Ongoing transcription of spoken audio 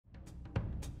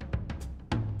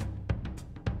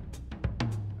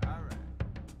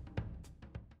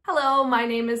Hello, my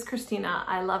name is Christina.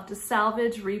 I love to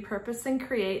salvage, repurpose, and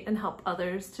create and help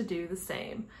others to do the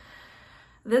same.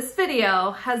 This video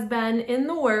has been in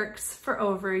the works for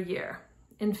over a year.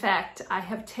 In fact, I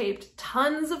have taped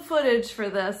tons of footage for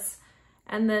this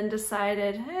and then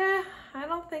decided, I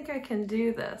don't think I can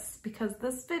do this because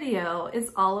this video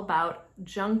is all about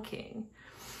junking.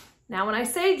 Now, when I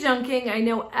say junking, I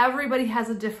know everybody has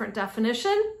a different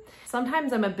definition.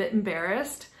 Sometimes I'm a bit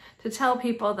embarrassed to tell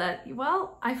people that,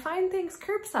 well, I find things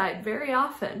curbside very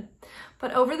often.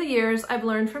 But over the years, I've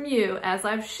learned from you, as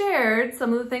I've shared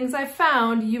some of the things I've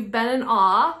found, you've been in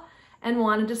awe and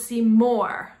wanted to see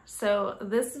more. So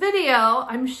this video,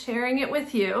 I'm sharing it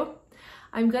with you.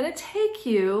 I'm gonna take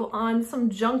you on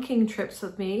some junking trips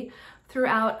with me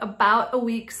throughout about a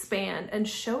week span and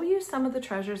show you some of the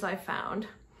treasures I found.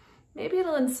 Maybe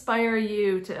it'll inspire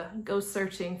you to go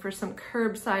searching for some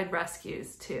curbside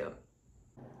rescues too.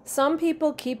 Some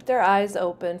people keep their eyes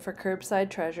open for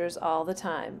curbside treasures all the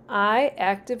time. I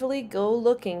actively go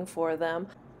looking for them.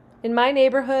 In my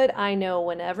neighborhood, I know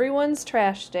when everyone's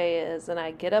trash day is, and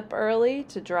I get up early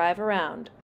to drive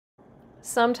around.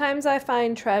 Sometimes I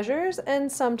find treasures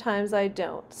and sometimes I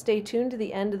don't. Stay tuned to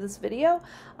the end of this video.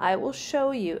 I will show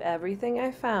you everything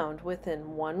I found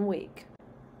within 1 week.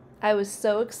 I was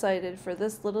so excited for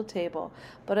this little table,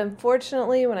 but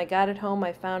unfortunately when I got it home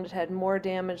I found it had more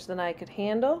damage than I could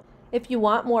handle. If you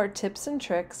want more tips and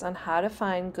tricks on how to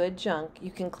find good junk, you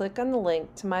can click on the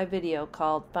link to my video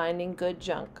called Finding Good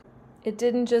Junk. It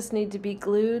didn't just need to be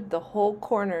glued, the whole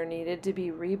corner needed to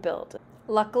be rebuilt.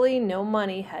 Luckily, no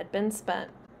money had been spent.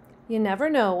 You never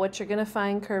know what you're going to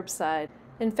find curbside.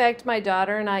 In fact, my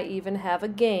daughter and I even have a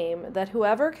game that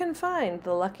whoever can find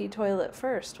the lucky toilet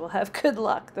first will have good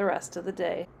luck the rest of the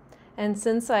day. And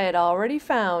since I had already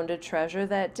found a treasure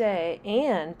that day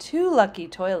and 2 lucky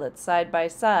toilets side by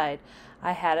side,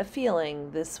 I had a feeling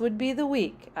this would be the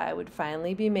week I would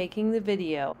finally be making the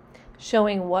video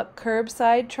showing what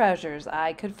curbside treasures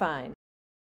I could find.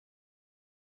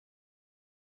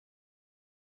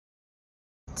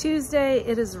 Tuesday,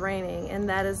 it is raining, and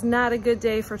that is not a good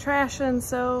day for trashing,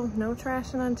 so no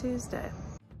trashing on Tuesday.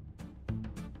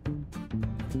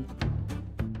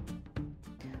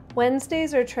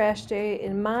 Wednesdays are trash day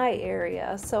in my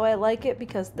area, so I like it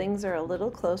because things are a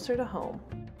little closer to home.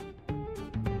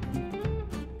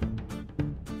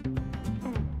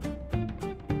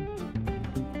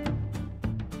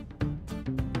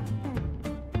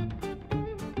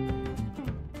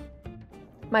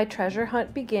 My treasure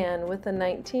hunt began with a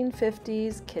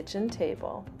 1950s kitchen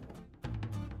table.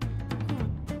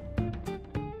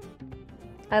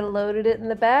 I loaded it in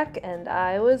the back and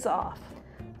I was off.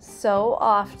 So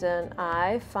often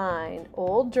I find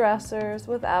old dressers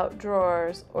without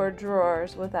drawers or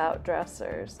drawers without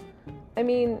dressers. I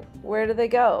mean, where do they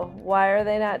go? Why are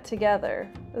they not together?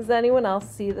 Does anyone else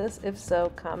see this? If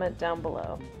so, comment down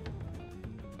below.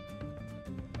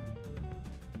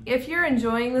 If you're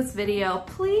enjoying this video,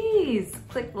 please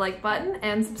click the like button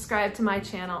and subscribe to my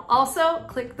channel. Also,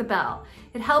 click the bell.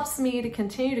 It helps me to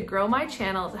continue to grow my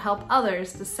channel to help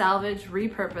others to salvage,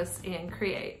 repurpose, and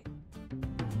create.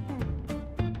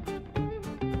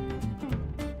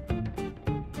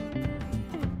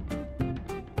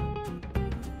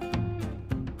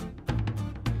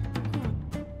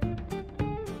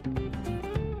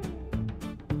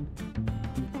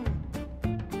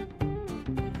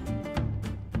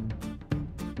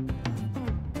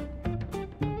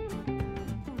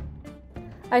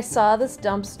 I saw this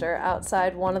dumpster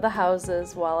outside one of the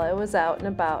houses while I was out and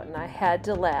about, and I had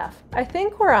to laugh. I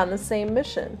think we're on the same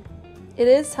mission. It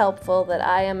is helpful that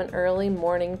I am an early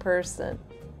morning person.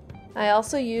 I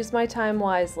also use my time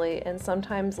wisely and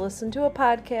sometimes listen to a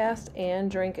podcast and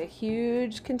drink a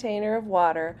huge container of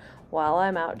water while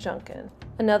I'm out junking.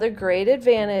 Another great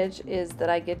advantage is that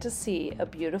I get to see a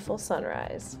beautiful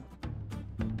sunrise.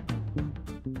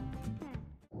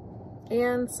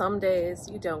 And some days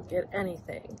you don't get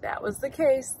anything. That was the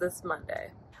case this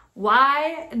Monday.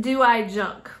 Why do I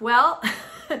junk? Well,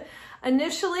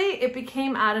 initially it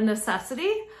became out of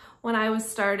necessity. When I was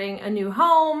starting a new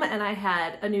home and I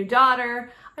had a new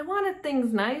daughter, I wanted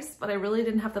things nice, but I really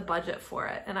didn't have the budget for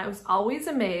it. And I was always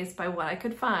amazed by what I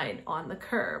could find on the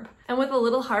curb. And with a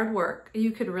little hard work,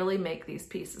 you could really make these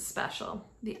pieces special.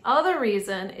 The other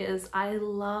reason is I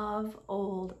love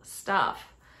old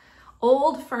stuff.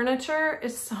 Old furniture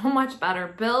is so much better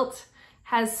built,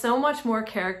 has so much more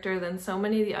character than so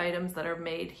many of the items that are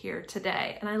made here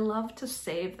today, and I love to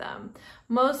save them.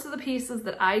 Most of the pieces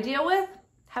that I deal with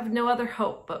have no other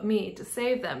hope but me to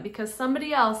save them because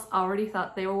somebody else already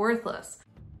thought they were worthless.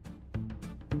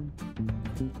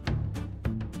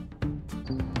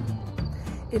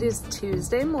 It is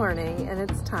Tuesday morning and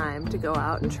it's time to go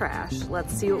out and trash.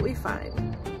 Let's see what we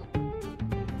find.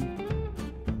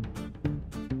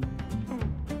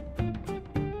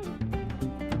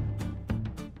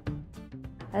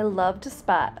 I love to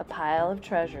spot a pile of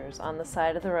treasures on the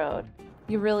side of the road.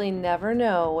 You really never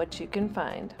know what you can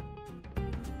find.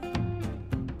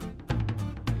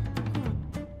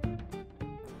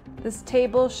 This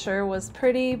table sure was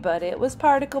pretty, but it was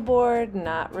particle board,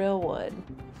 not real wood.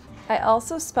 I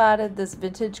also spotted this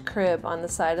vintage crib on the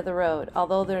side of the road.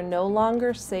 Although they're no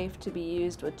longer safe to be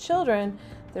used with children,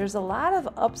 there's a lot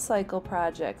of upcycle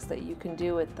projects that you can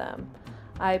do with them.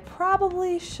 I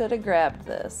probably should have grabbed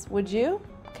this. Would you?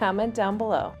 Comment down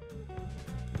below.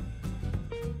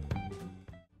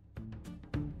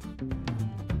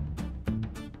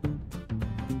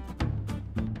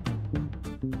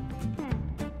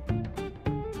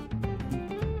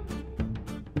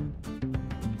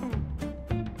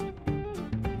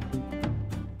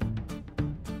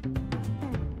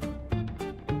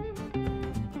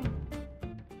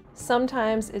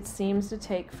 Sometimes it seems to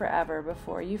take forever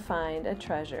before you find a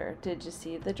treasure. Did you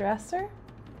see the dresser?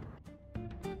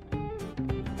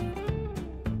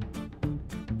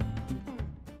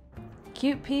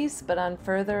 Cute piece, but on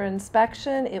further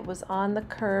inspection, it was on the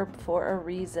curb for a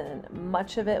reason.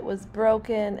 Much of it was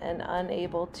broken and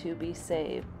unable to be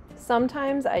saved.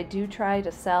 Sometimes I do try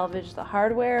to salvage the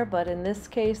hardware, but in this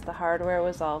case, the hardware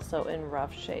was also in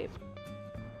rough shape.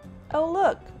 Oh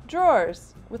look,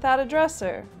 drawers without a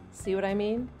dresser. See what I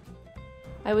mean?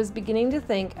 I was beginning to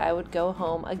think I would go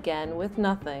home again with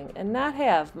nothing and not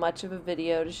have much of a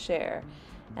video to share.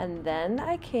 And then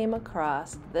I came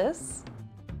across this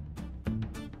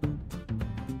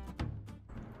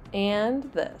and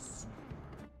this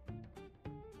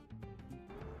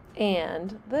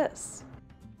and this.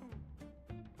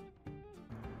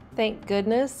 Thank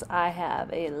goodness I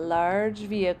have a large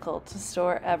vehicle to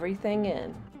store everything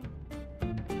in.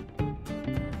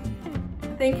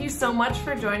 Thank you so much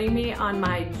for joining me on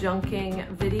my junking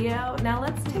video. Now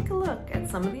let's take a look at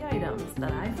some of the items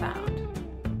that I found.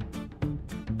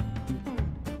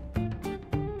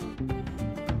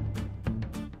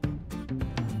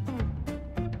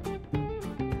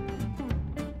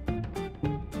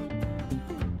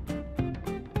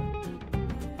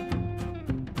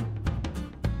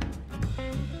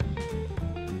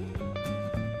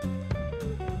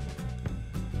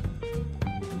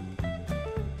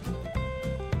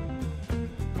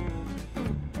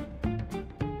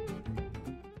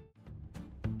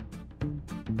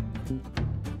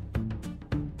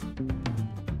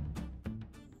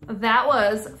 That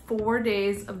was 4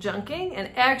 days of junking, and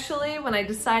actually when I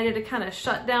decided to kind of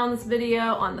shut down this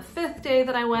video on the 5th day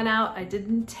that I went out, I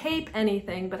didn't tape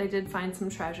anything, but I did find some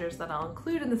treasures that I'll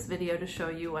include in this video to show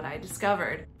you what I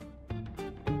discovered.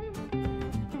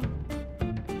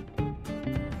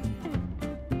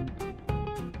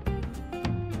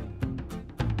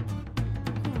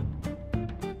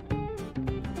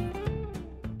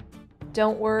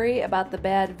 Don't worry about the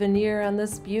bad veneer on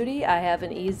this beauty. I have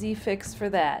an easy fix for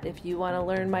that. If you want to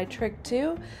learn my trick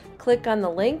too, click on the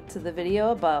link to the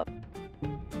video above.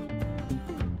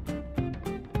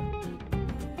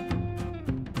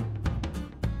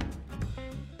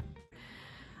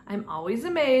 I'm always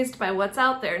amazed by what's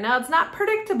out there. Now, it's not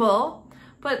predictable,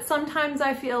 but sometimes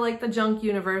I feel like the junk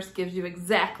universe gives you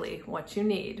exactly what you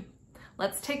need.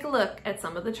 Let's take a look at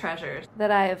some of the treasures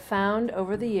that I have found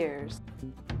over the years.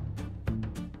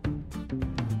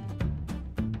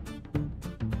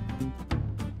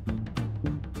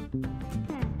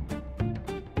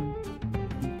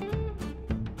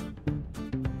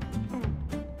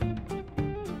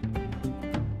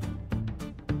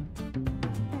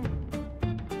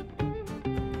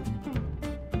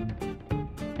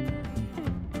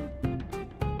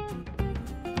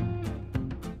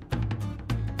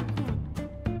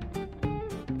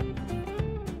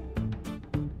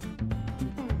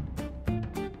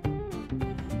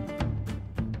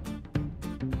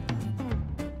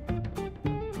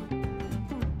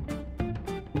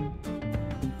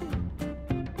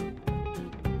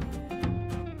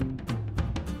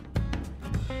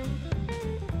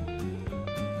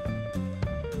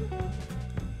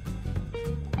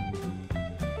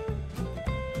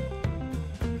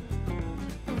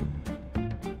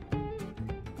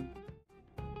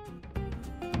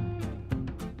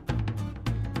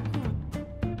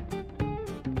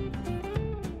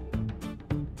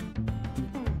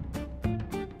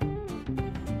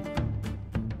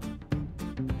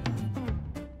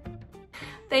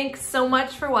 Thanks so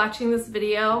much for watching this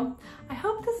video. I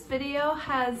hope this this video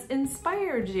has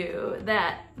inspired you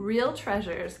that real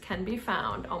treasures can be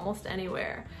found almost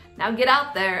anywhere. Now get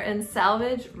out there and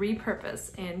salvage,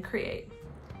 repurpose, and create.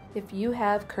 If you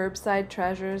have curbside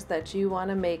treasures that you want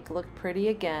to make look pretty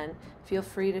again, feel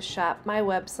free to shop my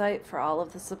website for all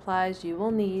of the supplies you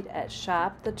will need at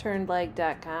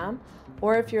shoptheturnedleg.com,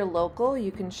 or if you're local,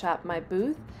 you can shop my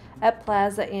booth at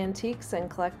Plaza Antiques and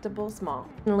Collectibles Mall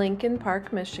in Lincoln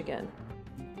Park, Michigan.